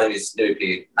Tracheotomy's new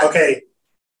EP. Okay,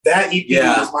 that EP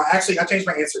is my. Actually, I changed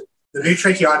my answer. The new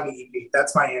Tracheotomy EP.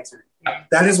 That's my answer.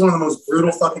 That is one of the most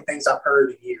brutal fucking things I've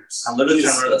heard in years. I'm literally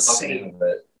trying to remember the fucking name of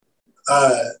it.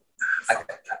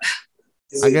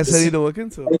 I guess I need to look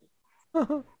into it.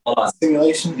 Hold on.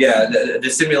 Simulation? Yeah, the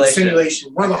Simulation.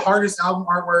 Simulation. One of the hardest album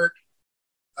artwork,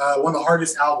 one of the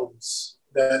hardest albums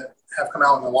that have come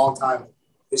out in a long time.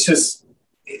 It's just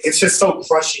so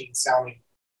crushing sounding.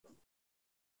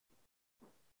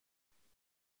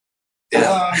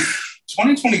 Yeah.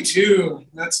 2022,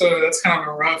 that's kind of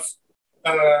a rough,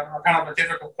 or kind of a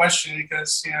difficult question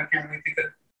because, I can't really think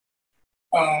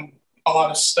of a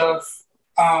lot of stuff.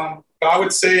 But I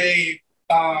would say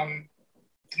the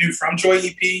new From Joy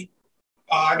EP.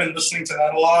 I've been listening to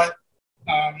that a lot.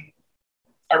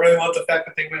 I really love the fact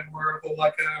that they went more of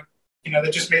like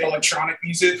they just made electronic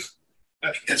music.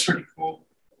 I think that's pretty cool.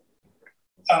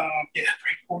 Pretty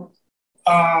cool.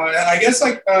 I guess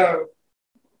I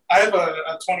have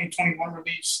a 2021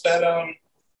 release that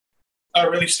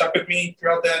really stuck with me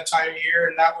throughout the entire year,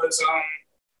 and that was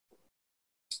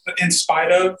In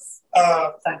Spite of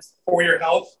from For Your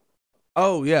Health.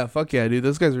 Oh yeah, fuck yeah, dude.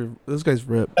 Those guys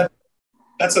rip.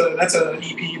 That's a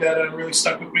EP that really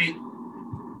stuck with me.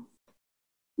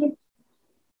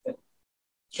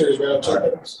 Cheers, bro.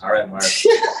 All right, Mark.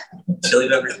 Chili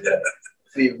peppers.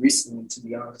 Recently, to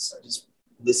be honest, I just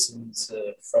listened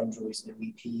to From Joy's new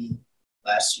EP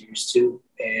last year's too,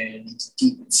 and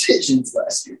Deep Incisions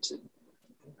last year too.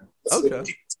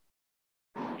 Okay.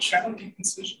 Shout out Deep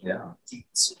Incision. Yeah. Deep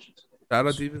Incisions. Shout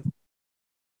out Deep.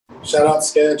 Shout out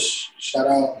Sketch. Shout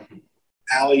out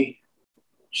Allie.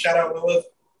 Shout out Lilith.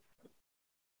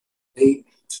 Nate.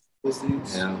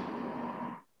 Yeah.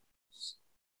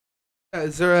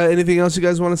 Is there anything else you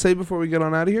guys want to say before we get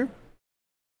on out of here?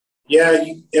 Yeah,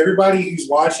 everybody who's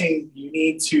watching, you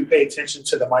need to pay attention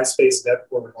to the MySpace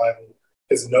deathcore revival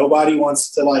because nobody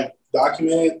wants to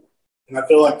document it, and I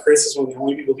feel like Chris is one of the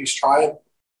only people who's tried.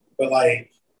 But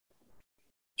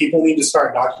people need to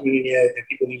start documenting it, and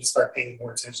people need to start paying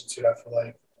more attention to it. I feel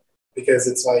like because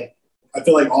it's I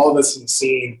feel like all of us in the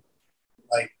scene,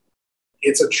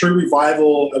 it's a true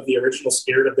revival of the original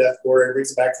spirit of deathcore. It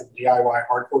brings it back to the DIY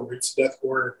hardcore roots of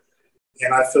deathcore.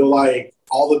 And I feel like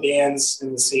all the bands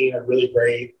in the scene are really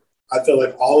great. I feel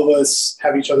like all of us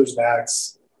have each other's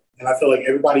backs. And I feel like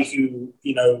everybody who,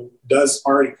 does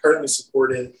already currently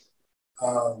support it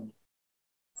are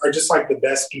just the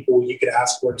best people you could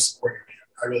ask for to support your band.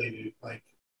 I really do.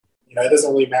 It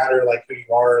doesn't really matter who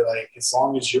you are. As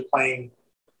long as you're playing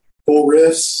full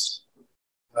riffs,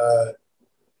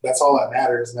 that's all that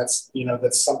matters. And that's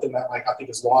something that I think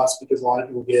is lost because a lot of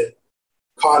people get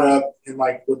caught up in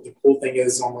what the cool thing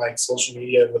is on social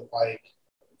media with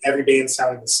every band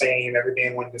sounding the same, every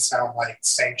band wanting to sound like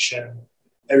Sanction,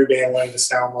 every band wanting to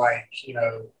sound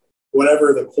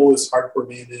whatever the coolest hardcore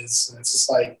band is. And it's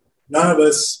just none of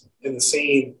us in the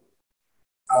scene,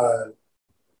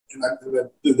 in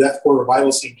the deathcore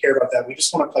revival scene care about that. We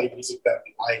just want to play music that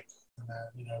we like.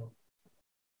 And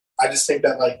I just think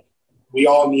that we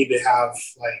all need to have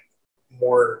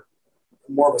more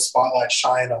of a spotlight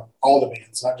shine on all the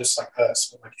bands, not just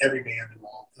us, but every band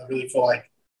involved. I really feel like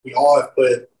we all have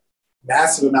put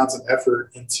massive amounts of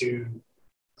effort into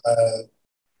the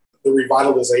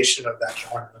revitalization of that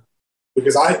genre.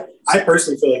 Because I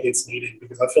personally feel like it's needed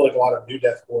because I feel like a lot of new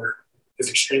deathcore is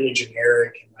extremely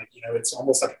generic and it's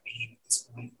almost like a meme at this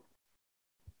point.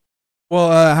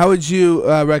 Well, how would you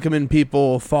recommend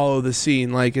people follow the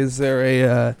scene? Like, is there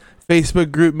a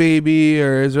Facebook group maybe,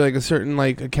 or is there like a certain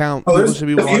like account people should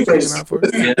be watching out for?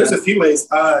 There's a few ways.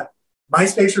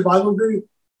 MySpace Revival Group.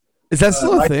 Is that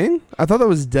still a thing? I thought that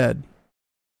was dead.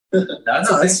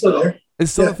 It's still there.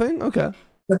 It's still a thing? Okay.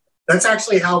 That's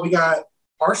actually how we got,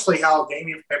 partially how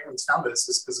Damien from Paperwings found us,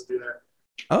 is because of through there.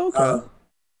 Oh, okay.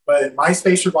 But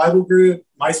MySpace Revival Group,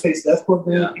 MySpace Deathcore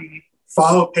Group,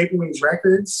 follow Paperwings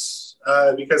Records,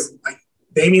 because like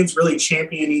Damien's really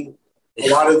championing a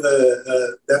lot of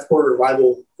the Deathcore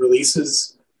Revival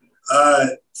releases.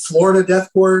 Florida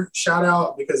Deathcore, shout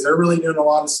out, because they're really doing a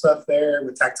lot of stuff there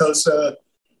with Tactosa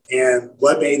and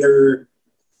Bloodbather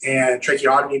and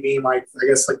Tracheotomy being like, I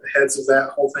guess, like the heads of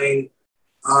that whole thing.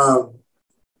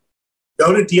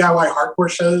 Go to DIY hardcore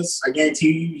shows. I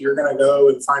guarantee you're going to go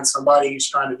and find somebody who's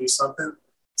trying to do something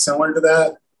similar to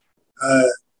that.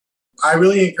 I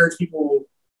really encourage people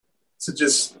to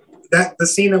just, that the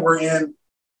scene that we're in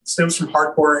stems from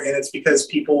hardcore, and it's because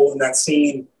people in that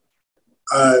scene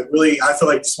really, I feel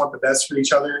like, just want the best for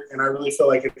each other. And I really feel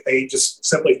like if they just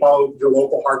simply follow your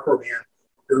local hardcore band,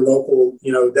 your local,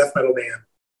 death metal band,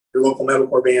 your local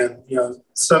metalcore band,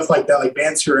 stuff like that, like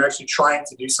bands who are actually trying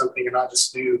to do something and not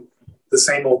just do the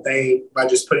same old thing by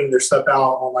just putting their stuff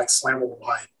out on like Slammable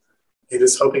Live and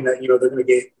just hoping that, they're going to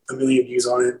get 1 million views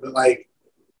on it. But like,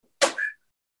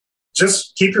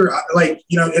 just keep your, like,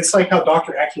 it's like how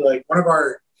Dr. Acula, like one of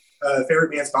our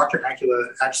favorite bands, Dr.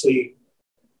 Acula, actually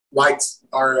liked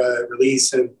our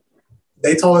release, and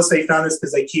they told us they found us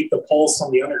because they keep the pulse on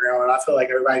the underground, and I feel like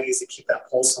everybody needs to keep that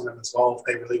pulse on them as well if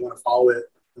they really want to follow it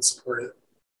and support it.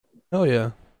 Oh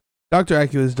yeah, Dr.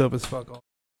 Acula is dope as fuck.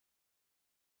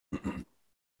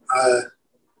 I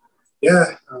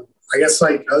guess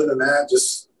like other than that,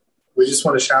 we just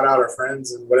want to shout out our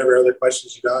friends and whatever other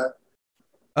questions you got.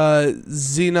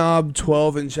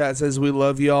 Zenob12 in chat says we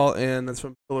love y'all, and that's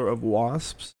from Pillar of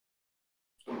Wasps.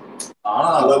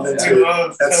 I love that too.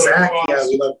 That's Zach. Yeah,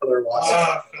 we love Pillar of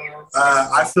Wasps.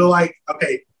 I feel like,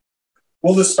 okay,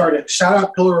 we'll just start it. Shout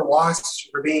out Pillar of Wasps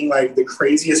for being like the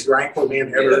craziest grindcore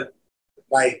band ever.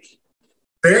 Like,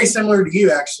 very similar to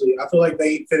you, actually. I feel like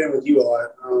they fit in with you a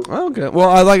lot. Okay. Well,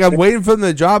 I'm waiting for them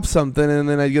to drop something, and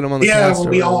then I get them on the cast. Yeah,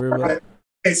 we all.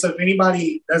 Okay, so if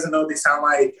anybody doesn't know what they sound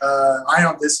like,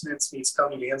 Ion Dissonance meets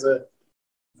Tony Danza.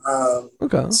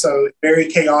 Okay. So very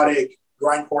chaotic,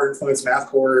 grindcore influenced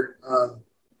mathcore.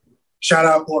 Shout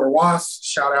out Pillar of Wasps.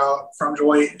 Shout out From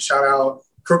Joy. Shout out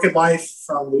Crooked Life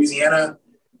from Louisiana.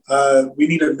 We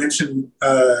need to mention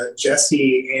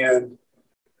Jesse and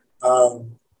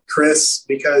Chris,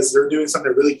 because they're doing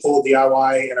something really cool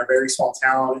DIY in a very small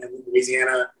town in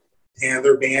Louisiana, and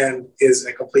their band is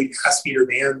a complete ass beater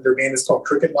band. Their band is called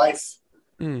Crooked Life.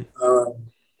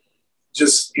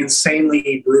 Just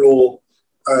insanely brutal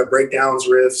breakdowns,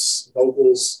 riffs,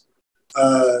 vocals.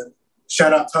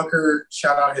 Shout out Tucker.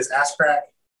 Shout out his ass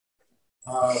crack.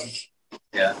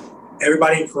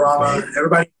 Everybody in Karama,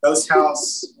 everybody in Ghost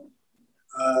House.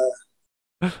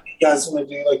 You guys want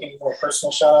to do like any more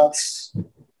personal shout outs?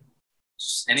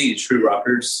 Any true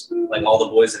rockers, like all the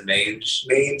boys in Mange.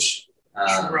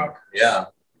 True rock. Yeah.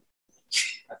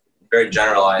 Very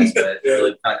generalized, but it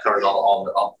really kind of covers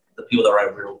all the people that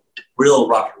write real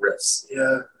rock riffs.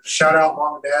 Yeah. Shout out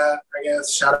Mom and Dad, I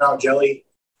guess. Shout out Jelly.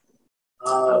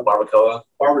 Barbacoa.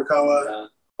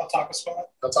 Taco Spot.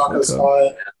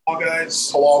 Spot. All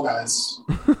guys. Hello, guys.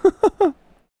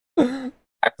 Oh,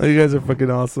 you guys are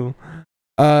fucking awesome.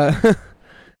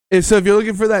 So if you're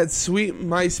looking for that sweet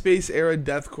MySpace era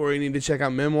deathcore, you need to check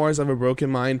out Memoirs of a Broken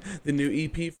Mind, the new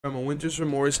EP from A Winter's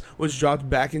Remorse, which dropped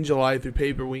back in July through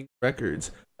Paperwings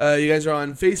Records. You guys are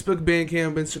on Facebook,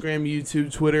 Bandcamp, Instagram,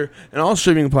 YouTube, Twitter, and all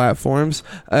streaming platforms.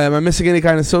 Am I missing any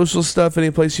kind of social stuff?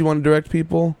 Any place you want to direct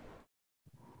people?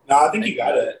 No, I think you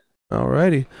got it.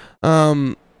 Alrighty.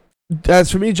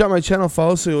 As for me, drop my channel,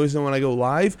 follow so you always know when I go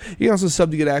live. You can also sub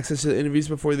to get access to the interviews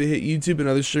before they hit YouTube and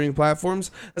other streaming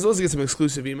platforms, as well as to get some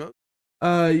exclusive emotes.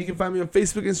 You can find me on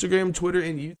Facebook, Instagram, Twitter,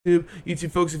 and YouTube.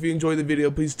 YouTube folks, if you enjoyed the video,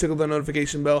 please tickle the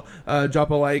notification bell, drop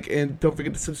a like, and don't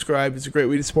forget to subscribe. It's a great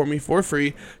way to support me for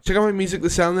free. Check out my music, The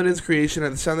Sound That Is Creation,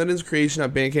 at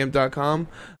thesoundthatiscreation.bandcamp.com.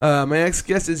 My next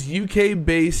guest is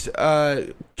UK-based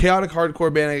chaotic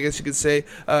hardcore band, I guess you could say,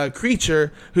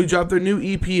 Creature, who dropped their new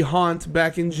EP, Haunt,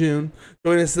 back in June.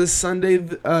 Join us this Sunday,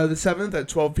 the 7th at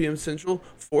 12 p.m. Central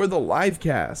for the live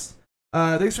cast.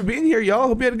 Thanks for being here, y'all.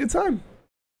 Hope you had a good time.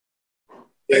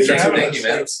 Thank you,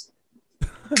 man.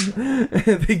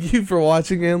 Thank you for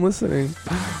watching and listening.